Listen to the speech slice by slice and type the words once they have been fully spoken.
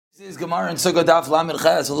This is Gemara and Sukkot Daf Lamed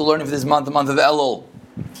Ches. So the learning for this month, the month of Elul,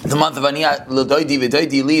 the month of Aniyat L'Doidi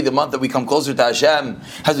V'Doidi Li, the month that we come closer to Hashem,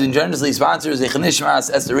 has been generously sponsored. Zeichan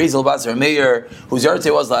Nishmas Esther Rizel Basar Meir, whose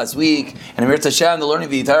birthday was last week, and Amir Tashem, the learning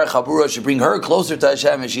of the Yitar Chabura, should bring her closer to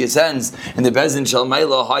Hashem as she ascends in the Bezin Shel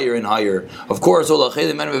Maila higher and higher. Of course, all the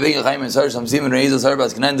Chedim Men V'Ving Chaim and Sar Shamsim and Reizel Sar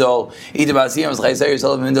Bas Knendel, Ida Basiyam Zchai Sar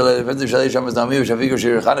Yisrael V'Mindel V'Fenzer Shalei Shamas Nami V'Shafiq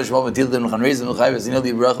V'Shir Chana Shmo V'Tildim V'Chan Reizim V'Chai V'Zinel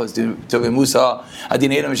V'Brach V'Tove Musa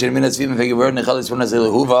Adinei V'Shir Minas V'Im V'Gevur Nechal Yisvon Azil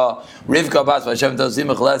Huva Rivka Bas V'Hashem Tazim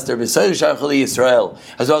V'Chlester B'Sayr Shachali Yisrael,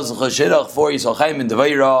 as well as Chashirach for Yisrael Chaim and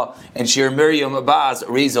Devaira and Shir Miriam Abbas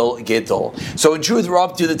Reizel Gittel. So in truth, we're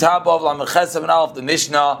up to the top of Lamed Ches and Aleph, the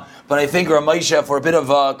Mishnah. But I think Ramesha, for a bit of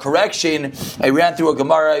a correction, I ran through a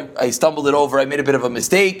Gemara, I stumbled it over, I made a bit of a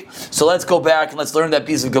mistake. So let's go back and let's learn that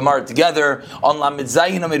piece of Gemara together. On Lamed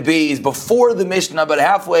Zayin Amid Beis, before the Mishnah, but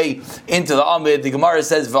halfway into the Amid, the Gemara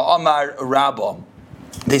says Va'amar Rabbah.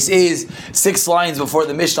 This is 6 lines before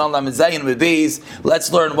the Mishnah on Lamed Zayin Amid Beis.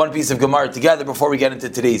 Let's learn one piece of Gemara together before we get into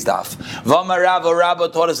today's daf. V'amar Rabbah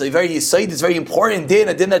taught us a very yisaid, it's very important din,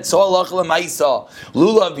 a din that saw lach l'maisa.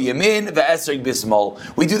 Lulav b'yamin v'esrog b'smol.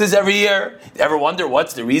 We do this every year. Ever wonder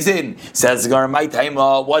what's the reason? Says the Gemara, my time,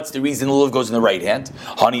 what's the reason lulav goes in the right hand?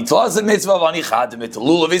 Hani tlas a mitzvah, hani chad mitzvah.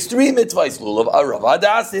 Lulav is 3 mitzvahs. Lulav arav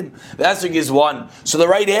adasim. The esrog is 1. So the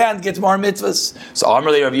right hand gets more mitzvahs. So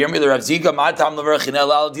Amar le Rav Yirmiyah, Rav Zika, matam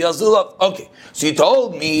leverchinel. Okay, so you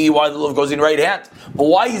told me why the lulav goes in right hand, but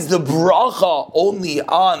why is the bracha only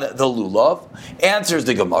on the lulav? Answers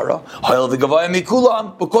the Gemara,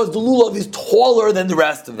 because the lulav is taller than the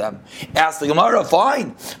rest of them. Ask the Gemara,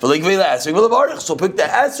 fine. So pick the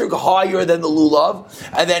esrog higher than the lulav,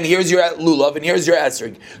 and then here's your lulav, and here's your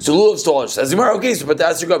esrog. So lulav's taller. Says the Gemara, okay, so put the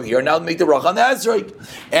esrog up here, now make the bracha on the esrog.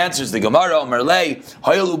 Answers the Gemara, not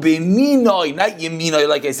yeminoi,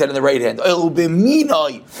 like I said in the right hand.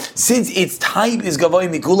 Since its type is gavoy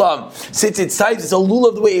mikulam, since its type is a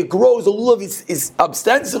lulav, the way it grows, a lulav is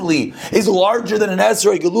ostensibly is larger than an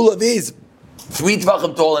esrog. A lulav is 3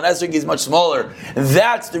 tvachim tall, and esrog is much smaller.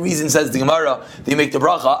 That's the reason, says the Gemara, they make the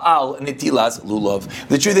bracha al netilas lulav.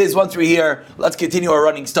 The truth is, once we're here, let's continue our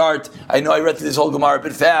running start. I know I read through this whole Gemara a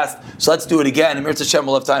bit fast, so let's do it again. And Mir Hashem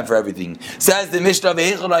will have time for everything. Says the Mishnah,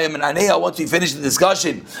 once we finish the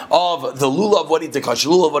discussion of the lulav, what is the kasher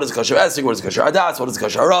lulav, what is kasher esrog, what is kasher adas, what is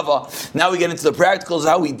kasher rava. Now we get into the practicals,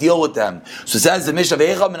 how we deal with them. So says the Mishnah,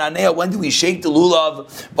 when do we shake the lulav?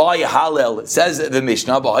 By halel. Says the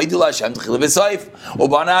Mishnah,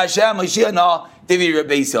 Ubana Hashem Mashiach David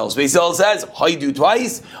Beisel. Beisel says, "Haidu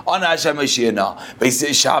twice on Hashem Mashiach."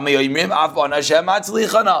 Beisel Shamei Yimrim Af on Hashem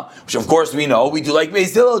Matzlichana, which of course we know we do like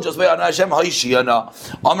Beisel just by on Hashem Haishiana.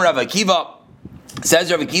 Amar Rav Akiva.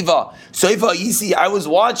 Says Rav Akiva, Soifa Yisi, I was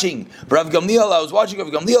watching Rav Gamliel, Rav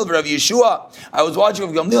Yeshua. I was watching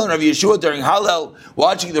Rav Gamliel and Rav Yeshua during Hallel,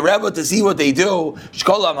 watching the Rebbe to see what they do.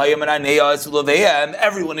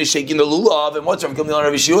 Everyone is shaking the lulav, and what's Rav Gamliel and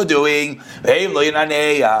Rav Yeshua doing?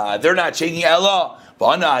 They're not shaking Ella.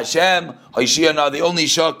 They only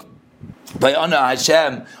shook by Ana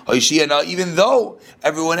Hashem, even though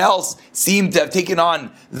everyone else seemed to have taken on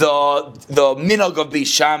the minhag of Beis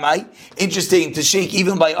Shammai. Interesting to shake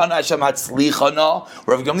even by Ana Hashem Hatzlichana.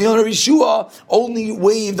 Rav Gamliel and Rav Yeshua only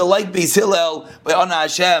waved the like Beis Hillel by Ana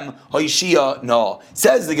Hashem Haishiyana.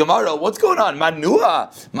 Says the Gemara, what's going on?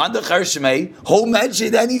 Manua, Mandachar Shmei, who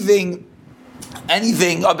mentioned anything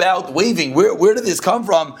about waving? Where did this come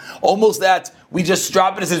from? Almost that we just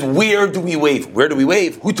drop it and says, where do we wave? Where do we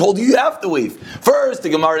wave? Who told you have to wave? First, the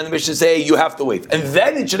Gemara and the Mishnah say you have to wave. And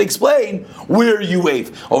then it should explain where you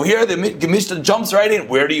wave. Over here, the Mishnah jumps right in.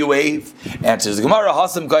 Where do you wave? Answers the Gemara,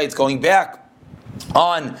 Hasam Kai, it's going back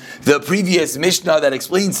on the previous Mishnah that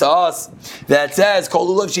explains to us, that says, in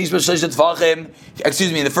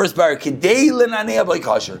the first bar, any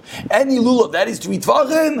lulav that is 3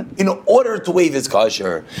 tvachim in order to wave is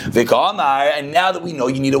kosher. And now that we know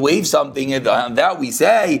you need to wave something, and on that we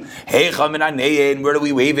say, where do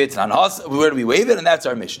we wave it? Where do we wave it? And that's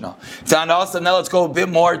our Mishnah. Now let's go a bit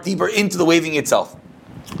more deeper into the waving itself.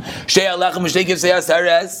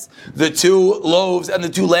 The 2 loaves and the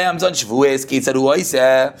 2 lambs on Shavuos.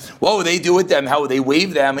 What would they do with them? How would they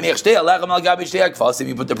wave them? You put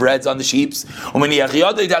the breads on the sheeps.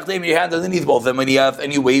 Your hand underneath both of them, and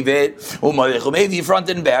you wave it. Maybe front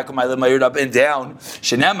and back, up and down.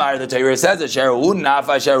 The Torah says, you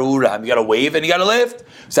got to wave and you got to lift.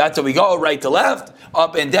 So that's how we go, right to left,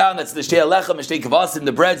 up and down. That's the Shtei Alechem, Shtei Kvasim,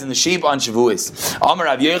 the breads and the sheep on Shavuos. Amar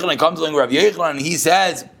Rav Yochanan comes along Rav Yochanan, and he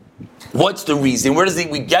says, What's the reason? Where does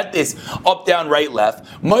we get this up, down, right, left?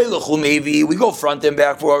 We go front and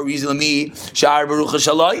back for what reason?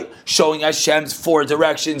 Showing Hashem's four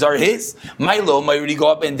directions are His. We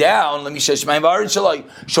go up and down.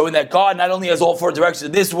 Showing that God not only has all four directions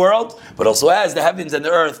of this world, but also has the heavens and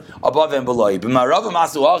the earth above and below. In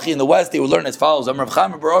the west, they would learn as follows. Why?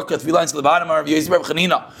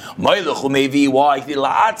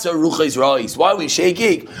 Why are we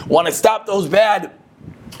shaking? Want to stop those bad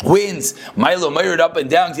winds, Milo measured up and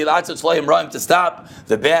down to stop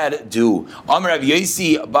the bad do.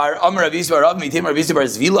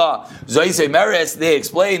 They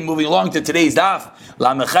explain, moving along to today's daf.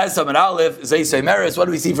 What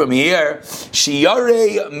do we see from here?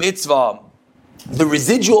 Shiyarei mitzvah. The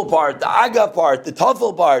residual part, the aga part, the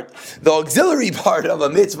tafel part, the auxiliary part of a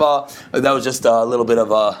mitzvah. That was just a little bit of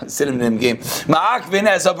a synonym game. Hold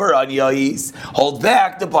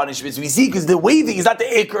back the punishments. We see because the waving is not the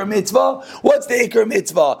ikar mitzvah. What's the ikar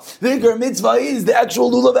mitzvah? The ikar mitzvah is the actual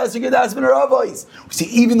lulav esrei min haravos. We see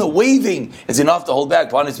even the waving is enough to hold back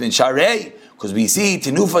punishment. Sharei. Because we see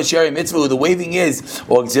Tenufa Shari Mitzvah, the waving is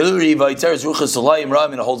auxiliary Vaiteres Ruchas Salayim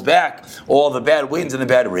Ram, and it holds back all the bad winds and the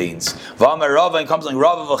bad rains. V'amar Rava, and comes like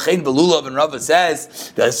Rava V'chein B'lulav, and Rava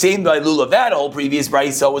says the same by Lulav. That whole previous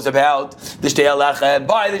brisa was about the Shtei Alachem,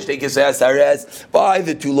 by the Shtei Kisei Asares, by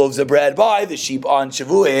the 2 loaves of bread, by the sheep on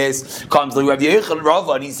Shavuos. Comes like Rav Yechon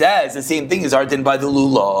Rava, and he says the same thing is artin by the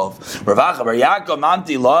Lulav. Ravacha Bar Yaakov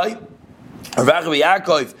Mamti Lai. Rav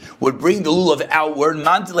Yaakov would bring the lulav outward, and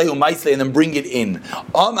then bring it in.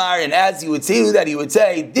 Omar, and as he would say that, he would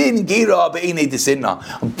say, "Din gira be'enei desidna."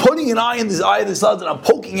 I'm putting an eye in this eye of the Satan. I'm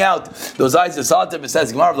poking out those eyes of Satan. It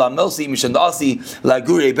says, "Gemara v'lamelsi mishandasi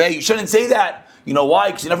lagurei bei." You shouldn't say that. You know why?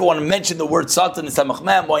 Because you never want to mention the word Satan in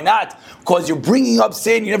Samachmem. Why not? Because you're bringing up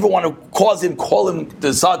sin. You never want to call him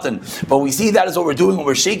the Satan. But we see that is what we're doing when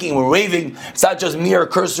we're shaking, we're waving. It's not just mere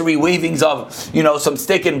cursory wavings of, some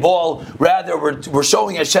stick and ball. Rather, we're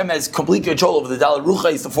showing Hashem has complete control over the Daled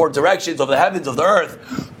Ruchos, the 4 directions of the heavens, of the earth.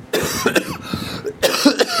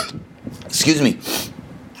 Excuse me.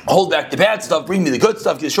 Hold back the bad stuff, bring me the good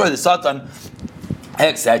stuff, destroy the Satan,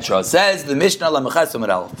 etc. Says the Mishnah Lamechas Amud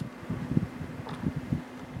Aleph.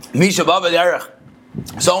 Misha Baba Derech.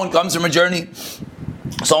 Someone comes from a journey.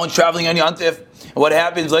 Someone's traveling on Yantif. And what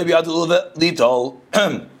happens? Doesn't have a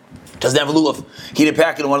lulav. He didn't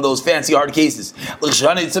pack it in one of those fancy hard cases.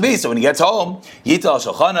 So when he gets home, he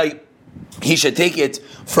should take it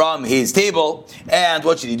from his table. And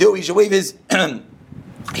what should he do? He should wave his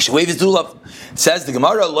lulav. Says the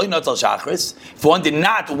Gemara, Loi Natal Shachris. If one did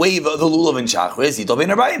not wave the lulav in Shachris, he told me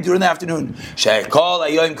during the afternoon. Shekol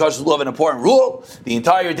Ayoim Kosher lulav, an important rule. The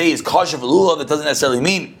entire day is kosher for lulav. That doesn't necessarily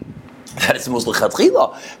mean that it's most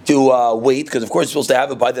lechatchila to wait, because of course you're supposed to have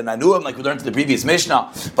it by the nanuim, like we learned in the previous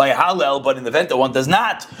Mishnah, by a halal. But in the event that one does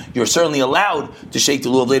not, you're certainly allowed to shake the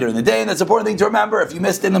lulav later in the day, and that's an important thing to remember. If you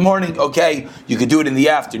missed it in the morning, okay, you could do it in the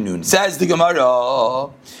afternoon. Says the Gemara.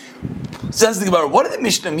 What did the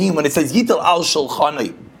Mishnah mean when it says Yital al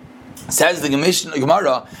Shulchanai? Says the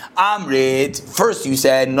Gemara, Amrit, first you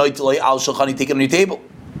said Noitaloi al Shulchanai, take it on your table.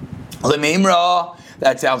 Lemimra,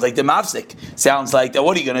 that sounds like the mafsik. Sounds like that.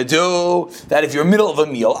 What are you going to do? That if you're in the middle of a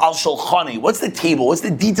meal, al shulchani. What's the table? What's the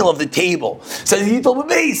detail of the table? Says detail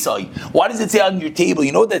b'meisai. Why does it say on your table?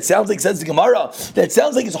 You know what that sounds like? Says the Gemara. That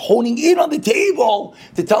sounds like it's honing in on the table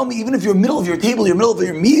to tell me even if you're in the middle of your table, you're in the middle of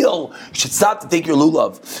your meal, you should stop to take your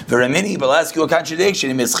lulav. Veramini, but I'll ask you a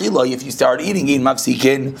contradiction. If you start eating in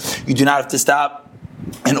mafsikin, you do not have to stop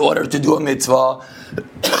in order to do a mitzvah.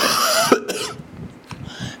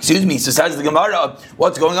 Excuse me. So says the Gemara,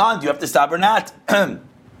 what's going on? Do you have to stop or not? Amar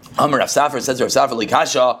Rav Safar says, Rav Safar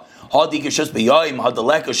likasha.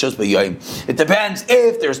 It depends.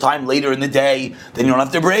 If there's time later in the day, then you don't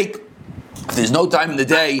have to break. If there's no time in the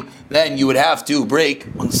day, then you would have to break.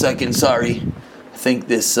 1 second, sorry. I think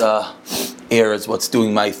this air is what's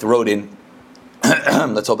doing my throat in.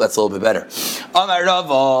 Let's hope that's a little bit better. Amar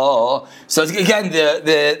Rava. So again,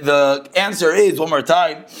 the answer is, one more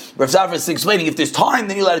time, Rav Safar is explaining, if there's time,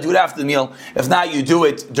 then you're allowed to do it after the meal. If not, you do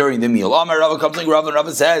it during the meal. Amar Rava comes like Rava, and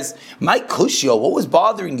Rava says, my kushyo, what was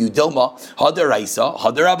bothering you, Dilma? Hadar Isa,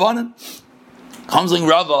 Hadar Rabbanan. Comes like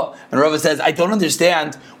Rava, and Rava says, I don't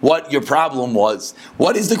understand what your problem was.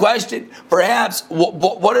 What is the question? Perhaps,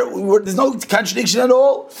 there's no contradiction at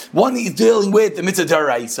all. One is dealing with the mitzvah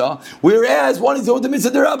d'oraisa, whereas one is dealing with the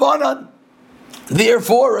mitzvah d'Rabbanan.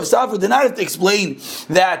 Therefore, Rav Safra did not have to explain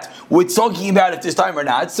that we're talking about if there's time or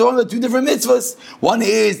not. So, the two different mitzvahs. One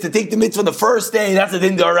is to take the mitzvah the first day, that's a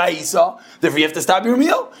din d'oraisa. Therefore, you have to stop your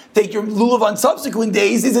meal. Take your lulav on subsequent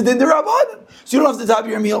days, is a din d'rabbanan. So, you don't have to stop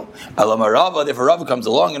your meal. Elamar Rava, therefore, Rava comes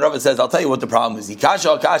along and Rava says, I'll tell you what the problem is.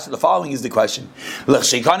 Kasha, the following is the question. It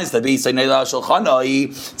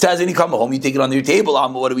says, when you come home, you take it on your table.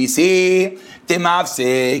 What do we see?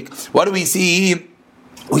 What do we see?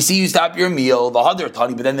 We see you stop your meal, but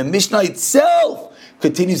then the Mishnah itself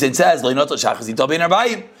continues and says, you have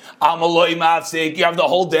the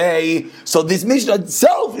whole day. So this Mishnah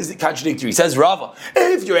itself is contradictory. Says Rava,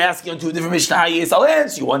 if you're asking on two different Mishnahs, I'll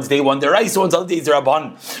answer you. One's day, one deraisa, one's other days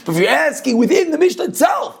Rabban. But if you're asking within the Mishnah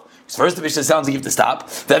itself, first the Mishnah sounds like you have to stop.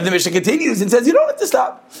 Then the Mishnah continues and says you don't have to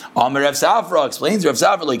stop. Amar Rav Safra explains Rav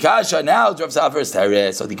Safra like Kasha. Now Rav Safra's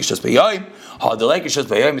teres. So I think it's just b'yayim.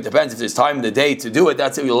 It depends if there's time in the day to do it.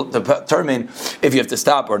 That's it. We'll determine if you have to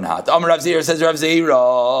stop or not. Amar Rav Zera says Rav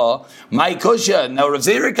Zera. My kusha. Now Rav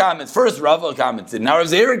Zera comments. First Rava comments. Now Rav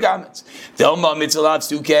Zera comments.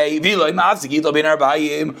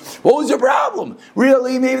 What was your problem?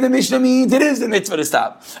 Really? Maybe the Mishnah means it is the mitzvah to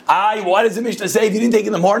stop. Why does the Mishnah say if you didn't take it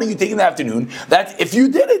in the morning, you take it in the afternoon? That if you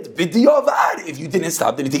did it, b'diavad. If you didn't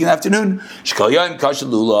stop, then you take it in the afternoon. So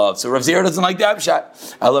Rav Zera doesn't like that shot.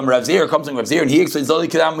 Rav Zera comes in Rav Zera and he explains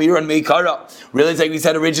really it's like we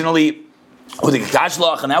said originally.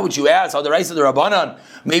 And now what you ask, how the rice of the Rabbanan?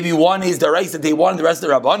 Maybe one is the rice that they want, the rest of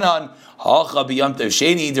the Rabbanan.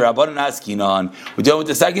 We're dealing with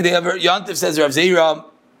the second day of Yantif, says Rav Zera.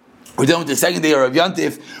 We're dealing with the second day of Rav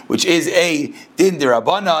Yantif, which is a din de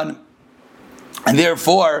Rabbanan. And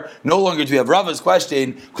therefore, no longer do we have Rava's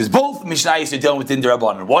question, because both Mishnayos are dealing with Din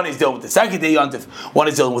D'Rabbanan. One is dealing with the second day Yontif, one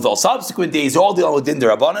is dealing with all subsequent days, all dealing with Din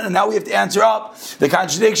D'Rabbanan, and now we have to answer up the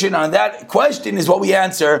contradiction on that question is what we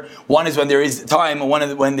answer. One is when there is time, and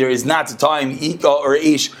one when there is not a time, Ika or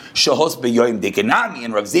Ish, Shahos B'Yoyim Dekanami,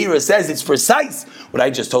 and Rav Zera says it's precise what I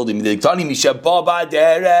just told him.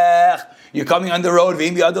 You're coming on the road, could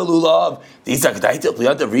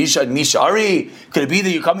it be that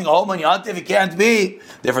you're coming home on Yantif? It can't be.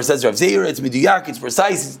 Therefore says Rav Zera, it's miduyak, it's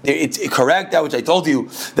precise, it's correct, that which I told you,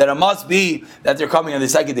 that it must be that they're coming on the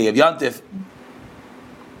second day of Yantif.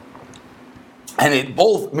 And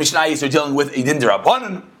both Mishnayos are dealing with a din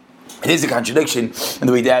d'Rabbanan. It is a contradiction, and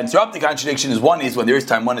the way to answer up the contradiction is one is when there is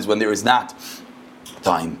time, one is when there is not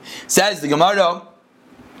time. Says the Gemara.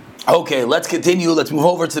 Okay, let's continue. Let's move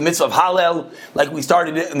over to the mitzvah of Hallel, like we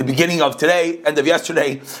started it in the beginning of today, end of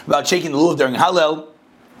yesterday, about shaking the lulav during Hallel.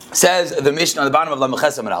 Says the Mishnah on the bottom of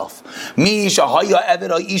Lamechesem and Alf. Mi shahaya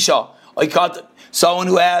eved isha oikat. Someone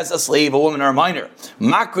who has a slave, a woman, or a minor.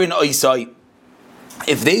 Makrin oisai.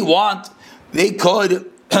 If they want, they could.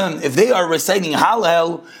 If they are reciting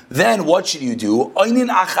Hallel, then what should you do? You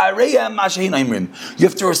have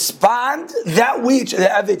to respond that which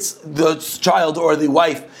the child or the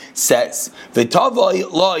wife says.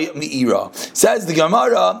 Says the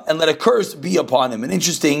Gemara, and let a curse be upon him. An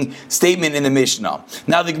interesting statement in the Mishnah.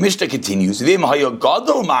 Now the Mishnah continues.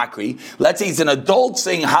 Let's say it's an adult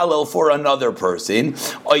saying Hallel for another person.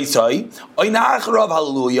 You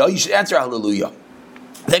should answer Hallelujah.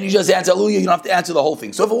 Then you just answer Hallelujah, you don't have to answer the whole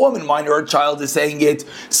thing. So if a woman, minor, or child is saying it,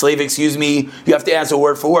 slave, you have to answer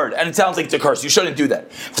word for word. And it sounds like it's a curse, you shouldn't do that.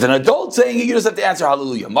 If it's an adult saying it, you just have to answer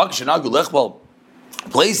Hallelujah.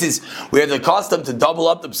 Places where the custom to double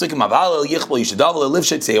up the psukim of Hallel, Yichbal, you should double it,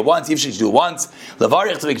 Livshit, say it once, Yivshit, you do it once,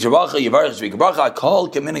 Levarich, to make Shabbacha, Yivarich, to make Bracha, Kol,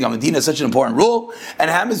 Keminig, Amadina, such an important rule.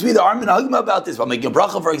 And Hamas, we are arguing about this. But making a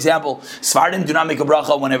Bracha, for example, Sfardim do not make a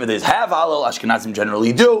Bracha whenever there's half Hallel, Ashkenazim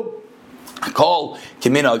generally do. Call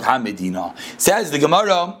Kiminag HaMedina. Says the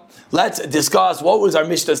Gemara, let's discuss what was our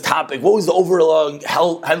Mishnah's topic, what was the overall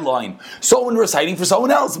headline. Someone reciting for someone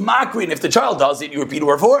else, Makrin. If the child does it, you repeat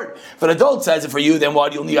word for word. If an adult says it for you, then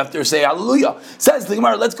what? You only have to say Hallelujah. Says the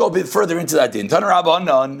Gemara, let's go a bit further into that din. Tan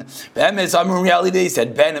Rabbanan, in reality they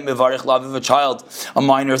said, Ben Mivarich Lav, if a child, a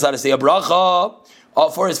minor, is how to say a bracha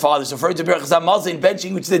for his father. So referring to Berachas HaMazon,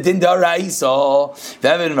 benching, which is the Din D'Oraisa.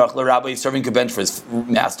 V'evin Merchler Rabbi is serving a bench for his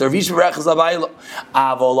master. This is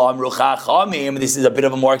a bit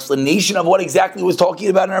of a more explanation of what exactly was talking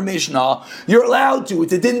about in our Mishnah. You're allowed to.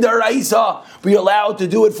 It's a Din D'Oraisa, but you're allowed to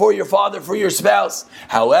do it for your father, for your spouse.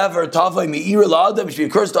 However, Tavai Me'ir L'Adam, if you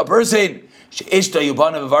curse a person,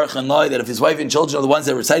 that if his wife and children are the ones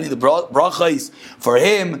that are reciting the brachas for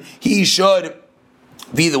him, he should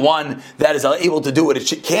be the one that is able to do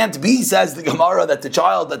it. It can't be, says the Gemara, that the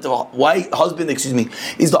husband,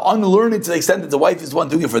 is the unlearned to the extent that the wife is the one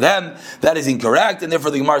doing it for them. That is incorrect, and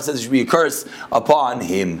therefore the Gemara says it should be a curse upon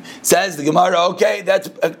him. Says the Gemara, okay, that's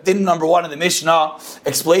din number 1 in the Mishnah,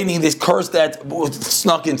 explaining this curse that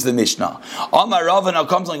snuck into the Mishnah. Amar Rava now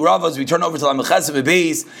comes like Rava as we turn over to Lamed Ches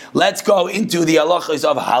Beis. Let's go into the halachas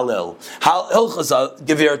of Hallel. Hilchas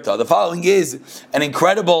Gevirta. The following is an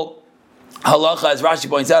incredible halacha, as Rashi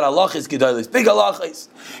points out. Halachas gedolos, big halachas.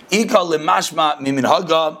 Ika lemashma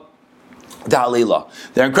miminhaga da'alila.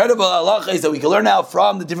 They're incredible halachas that we can learn now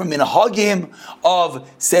from the different minhagim of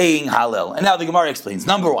saying Hallel. And now the Gemara explains.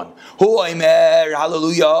 Number 1, Hu Omer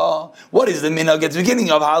Hallelujah. What is the minhag at the beginning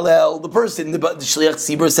of Hallel? The person, the Shliach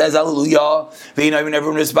Tzibur says Hallelujah. Ve'inayim,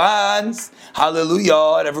 everyone responds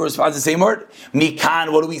Hallelujah, and everyone responds the same word.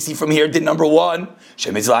 Mikan, what do we see from here? Din number 1,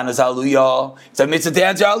 Shemitzvah is Hallelujah. It's a mitzvah to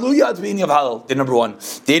answer Hallelujah at the beginning of Hallel. Din number 1.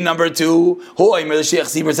 Din number 2, Hu Omer, the Shliach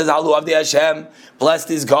Tzibur says Hallelujah Avdei Hashem. Blessed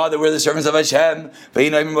is God that we're the servants of Hashem.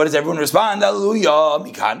 What does everyone respond? Hallelujah.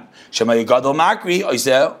 Mikan. Shema Gadol Makri.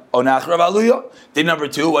 Oiseh. Onachrav Hallelujah. Din number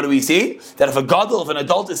 2, what do we see? That if a gadol, if an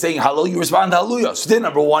adult is saying Hallelujah, you respond Hallelujah. So din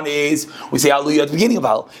number 1 is, we say Hallelujah at the beginning of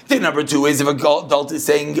Hallel. Din number 2 is, if an adult is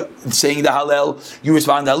saying the Hallel, you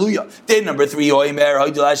respond Hallelujah. Din number 3, Oimer,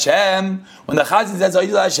 Hoidul Hashem. When the Chazan says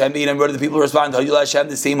Hoidul Hashem, what do the people respond? Hoidul Hashem,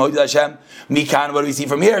 the same Hoidul Hashem. Mikan, what do we see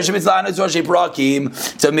from here? It's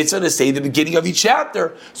a mitzvah to say the beginning of each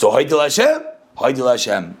chapter. So Hoidul Hashem, Hoidul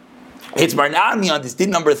Hashem. It's Marnami on this din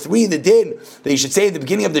number 3, the din that you should say at the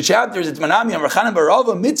beginning of the chapters. It's Marnami on Rachanan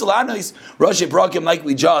Barava, Mitzvah Anois, Rosh Brakim, like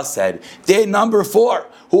we just said. Din number 4,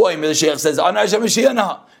 Hu Omer, the Sheikh says, Ana Hashem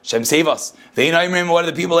Mashiach, Hashem save us. What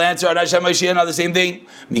do the people answer? Ana Hashem Mashiach, the same thing.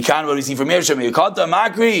 Mikan, what do we see from here? Shem Yekata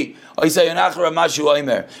Makri, Oisay Yonachra Mashu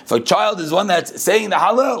Omer. If a child is one that's saying the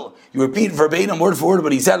Hallel, you repeat verbatim, word for word,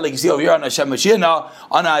 but he said, like you see over here, Ana Hashem Mashiach,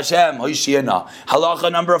 Ana Hashem Hoishiach.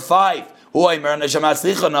 Halacha number 5. What do we see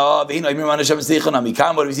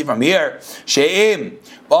from here?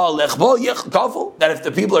 That if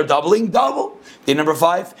the people are doubling, double. Day number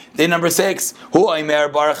 5. Day number 6.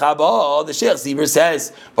 The Sheikh Tzibur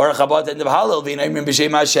says Baruch Haba at the end of Hallel,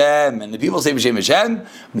 and the people say B'Shem Hashem.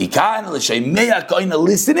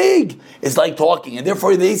 Listening is like talking, and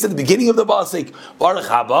therefore they said at the beginning of the pasuk Baruch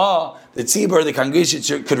Haba. The tzibur, the congregation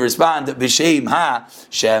could respond B'Shem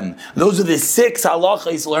Hashem. Those are the 6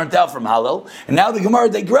 halachas learned out from Hallel, and now the Gemara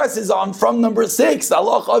digresses on from number 6. The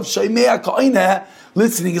halacha of Shemei Ka'ineh,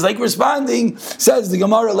 listening is like responding. Says the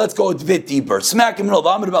Gemara, let's go a bit deeper. Smack in the middle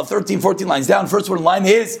of Amid, about 13-14 lines down. First one line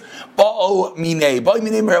is Ba'o Minei. Ba'o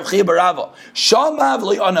Minei Merav Chia Barava. Shamav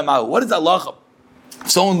Le'anamahu. What is that halacha?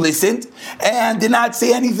 If someone listened and did not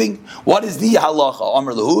say anything, what is the halacha?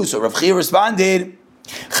 Amr Lahu. So Rav Chia responded,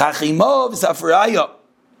 Chachimov Safraya.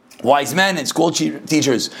 Wise men and school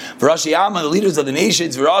teachers, V'rashi Amma, the leaders of the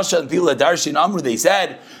nations, V'rasha, and people at Darshan Amr, they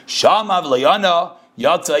said, Shamav Le'ana.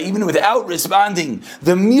 Yatza, even without responding,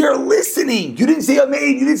 the mere listening, you didn't say Amen,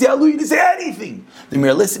 you didn't say Hallelujah, you didn't say anything. The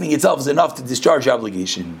mere listening itself is enough to discharge your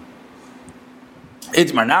obligation.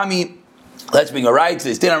 It's Marnami. Let's bring a right to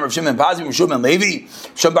this din of Rav Shimon Pazim, Rav Shimon Levi,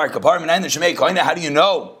 Shom Bar Kapar, Menayin, Shemei Koine. How do you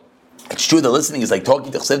know? It's true that listening is like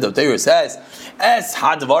talking to Chsev. The Torah says, Es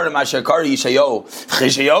hadvarim asher kari Yishayo.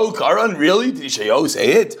 Yishayo karan, really? Did Yishayo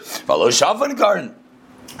say it? V'lo shafan karan.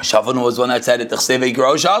 Shafan was one that said it. T'chsevei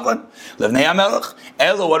gro Shafan. Levnei HaMelech.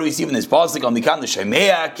 Elo, what do we see in this pasuk on Mikan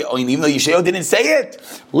l'Shemeach? Even though Yishayo didn't say it,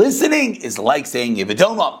 listening is like saying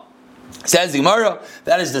Yevidilma. Says the Gemara,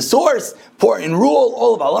 that is the source. In rule,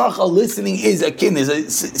 all of halacha, listening is akin,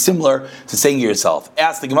 similar to saying to yourself.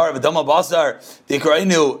 Ask the Gemara, V'dama basar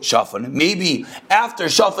dekaraynu Shafan. Maybe after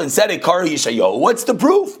Shafan said it, Kari Yishayo. What's the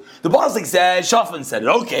proof? The pasuk says Shafan said it.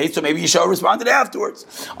 Okay, so maybe Yishayo responded afterwards.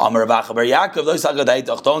 Amar Ravacha bar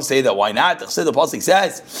Yaakov, don't say that. Why not? The pasuk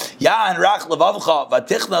says, Ya and rach levavcha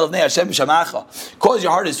v'tichna levnei Hashem b'shamacha. Cause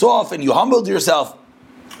your heart is soft and you humbled yourself.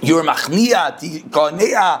 You were machniya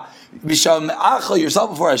tikanea b'shamacha yourself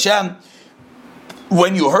before Hashem.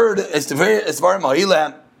 When you heard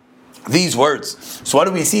these words, so what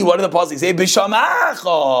do we see? What do the pasuk say?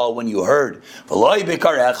 B'shamacha, when you heard,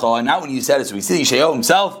 and not when you said it. So we see Yishayahu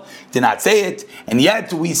himself did not say it, and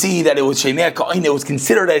yet we see that it was Shemei Ka'in. It was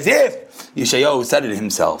considered as if Yishayahu said it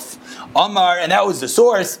himself. Amar, and that was the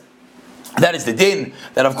source. That is the din.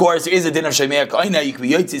 That of course there is a din of Shemei Ka'ina. You can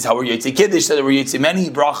be Yotzis, how we're Yotzei Kiddush, that we're Yotzei many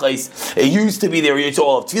brachas. It used to be they were Yotzei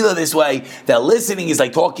all of Tefillah this way. That listening is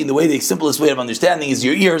like talking. The way, the simplest way of understanding is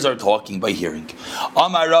your ears are talking by hearing.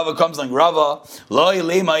 Amar Rava comes like Rava. Lo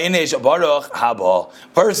yilema inesh baruch haba.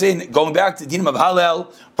 Person, going back to the din of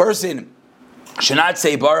Hallel, person should not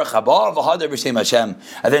say Baruch Haba v'Hadar b'Shem Hashem,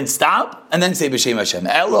 and then stop and then say b'Shem Hashem.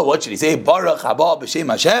 Ella, what should he say? Baruch Haba b'Shem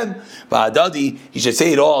Hashem v'Hadadi. He should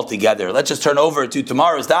say it all together. Let's just turn over to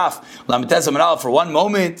tomorrow's daf. Lametes Amanal for one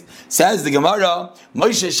moment. Says the Gemara,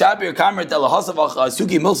 Moshe Shabir Kamret Elahasav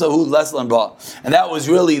Suki Milsahu Leslan Ba, and that was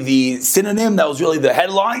really the synonym. That was really the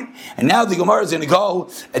headline. And now the Gemara is going to go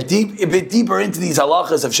a bit deeper into these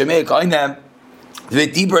halachas of Shemei Kainem. A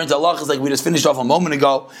bit deeper into halachas like we just finished off a moment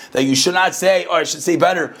ago, that you should not say, or I should say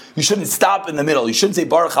better, you shouldn't stop in the middle. You shouldn't say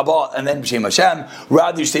Baruch Haba and then B'Shem Hashem.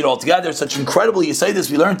 Rather, you say it all together. Such incredible you say this.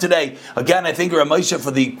 We learned today. Again, I thank Ramosha for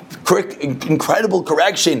the incredible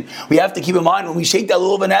correction. We have to keep in mind when we shake that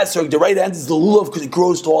lulav and esrog, the right hand is the lulav because it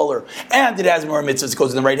grows taller, and it has more mitzvahs. It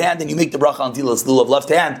goes in the right hand, and you make the bracha on tilas. The lulav left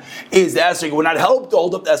hand is the esrog. We're not helped to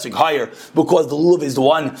hold up the esrog higher because the lulav is the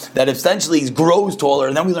one that essentially grows taller.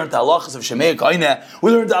 And then we learned the halachas of Shemei Kaineh.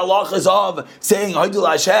 We learned the halachas of saying Haidul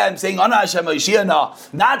Hashem, saying Ana Hashem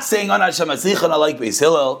Mashiach, not saying Ana Hashem Maslichana like Beis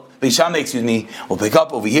Hillel, Beis Shammai, excuse me. We'll pick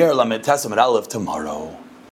up over here, Lamed Tesam and Aleph tomorrow.